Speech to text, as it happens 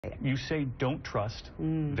You say don't trust,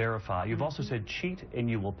 verify. You've also said cheat and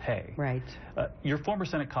you will pay. Right. Your former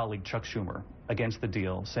Senate colleague Chuck Schumer against the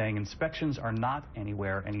deal, saying inspections are not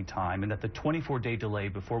anywhere, anytime, and that the 24-day delay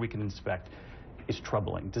before we can inspect is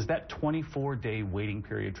troubling. Does that 24-day waiting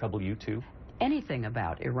period trouble you too? Anything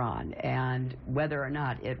about Iran and whether or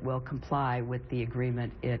not it will comply with the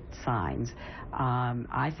agreement it signs,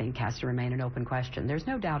 I think has to remain an open question. There's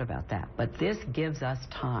no doubt about that. But this gives us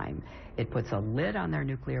time. It puts a lid on their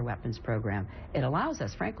nuclear weapons program. It allows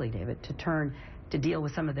us, frankly, David, to deal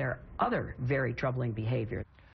with some of their other very troubling behavior.